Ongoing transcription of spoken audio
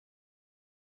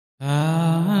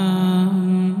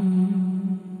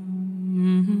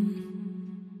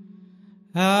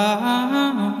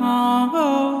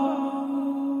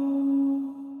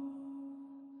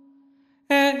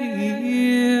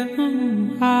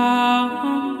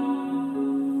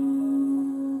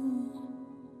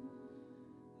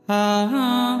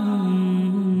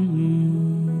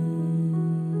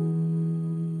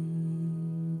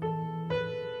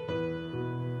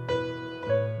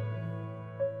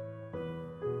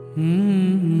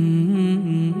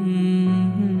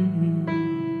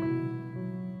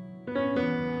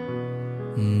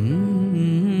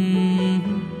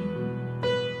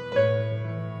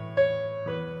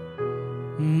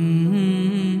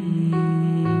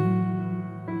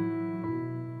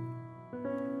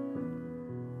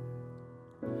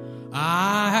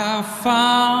I have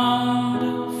found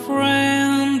a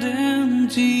friend in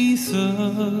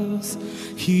Jesus.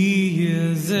 He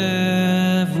is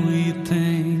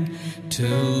everything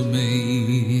to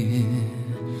me.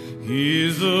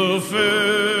 He's the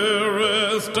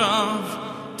fairest of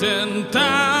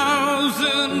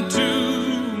 10,000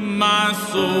 to my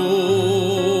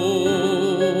soul.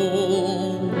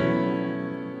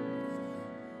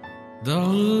 The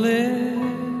lily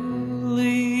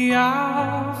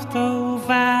of the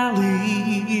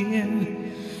valley,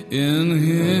 in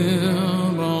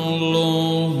Him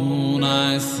alone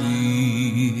I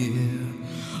see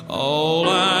all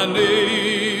I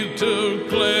need to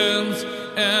cleanse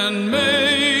and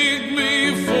make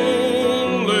me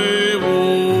fully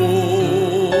whole.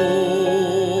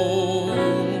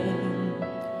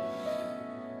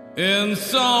 In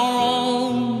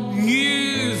sorrow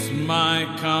He is my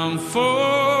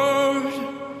comfort,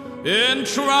 in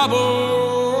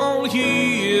trouble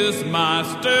He is my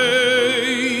stay.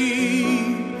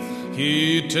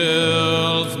 He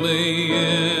tells me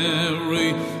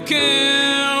every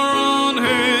care on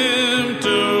Him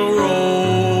to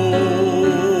roll.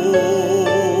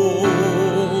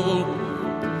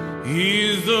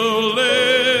 He's the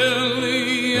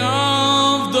lily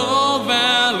of the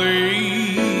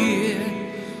valley,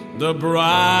 the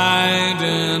bright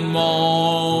and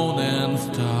morning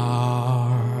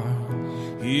star.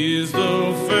 He's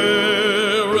the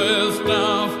fairest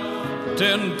of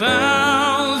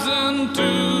 10,000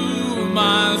 to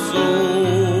my soul.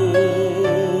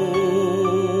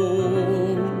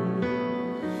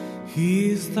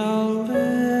 He's the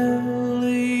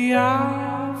lily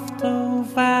of the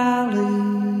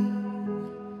valley,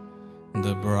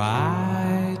 the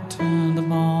bright and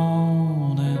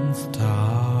morning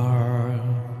star.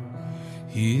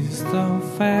 He's the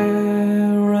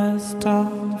fairest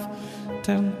of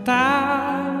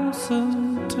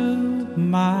 10,000 to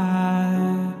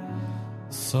my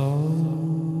soul.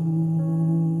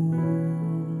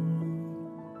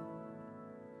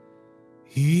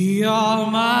 He all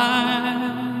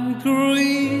my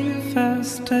grief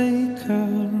has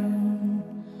taken,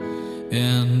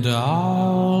 and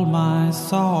all my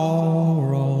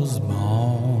sorrows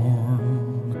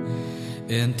borne.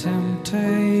 In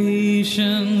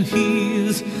temptation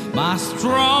He's my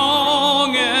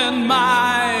strong and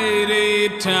mighty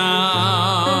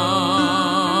tower.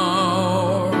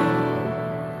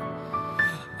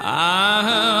 I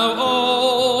have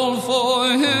all for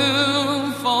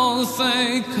Him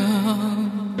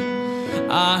forsaken.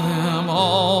 I am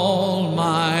all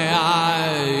my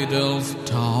idols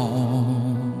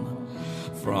torn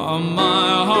from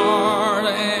my heart,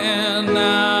 and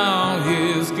now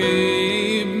He's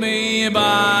gave me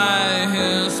by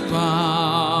His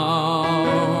power.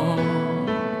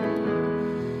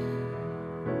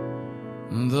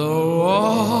 Though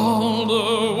all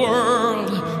the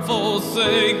world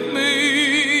forsake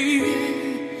me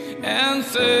and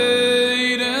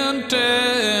Satan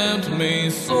tempt me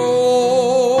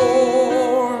sore,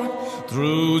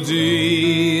 through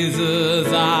Jesus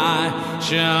I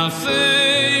shall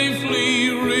safely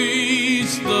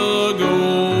reach the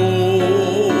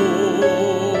goal.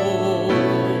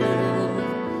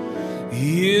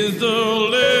 He is the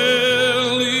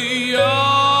lily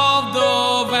of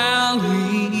the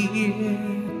valley,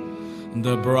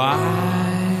 the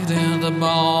bright and the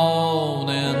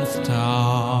morning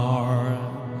star.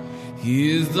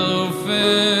 He is the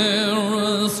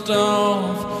fairest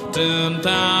of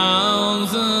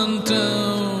 10,000 to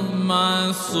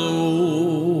my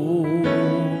soul.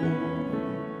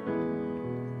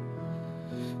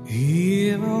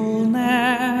 He will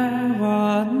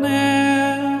never,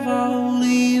 never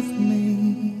leave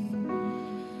me,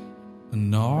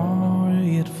 nor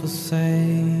yet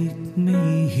forsake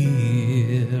me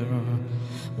here,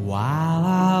 while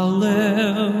I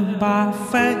live by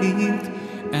faith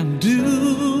and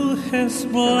do His His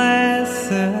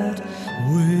blessed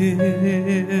will.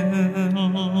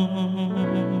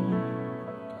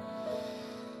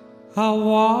 A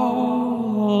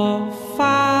wall of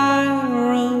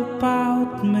fire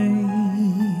about me,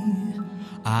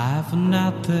 I've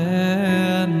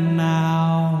nothing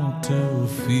now to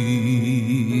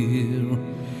fear.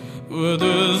 With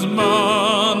His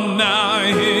manna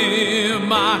here,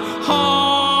 my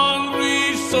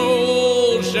hungry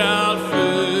soul shall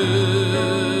fill.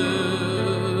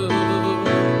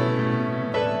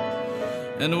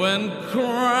 And when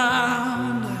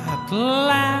crowned at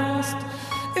last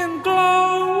in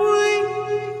glory,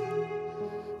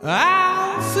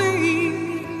 I'll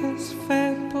see His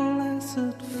fair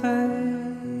blessed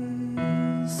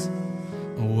face,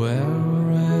 wherever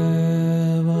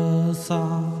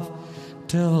soft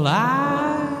till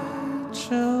light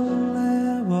shall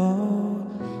ever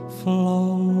flow.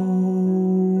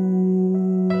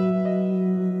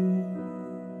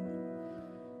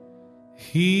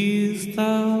 He's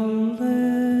the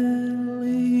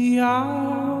lily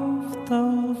of the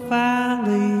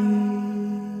valley,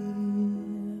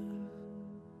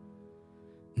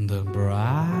 the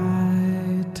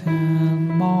bright and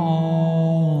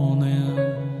morning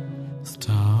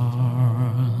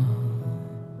star.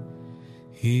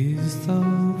 He's the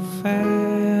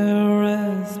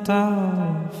fairest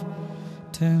of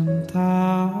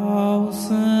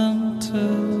 10,000 to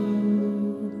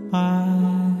my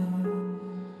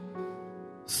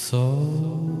soul.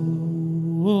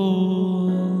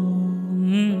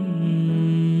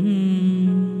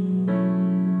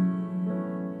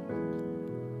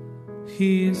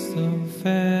 He's the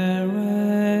fairest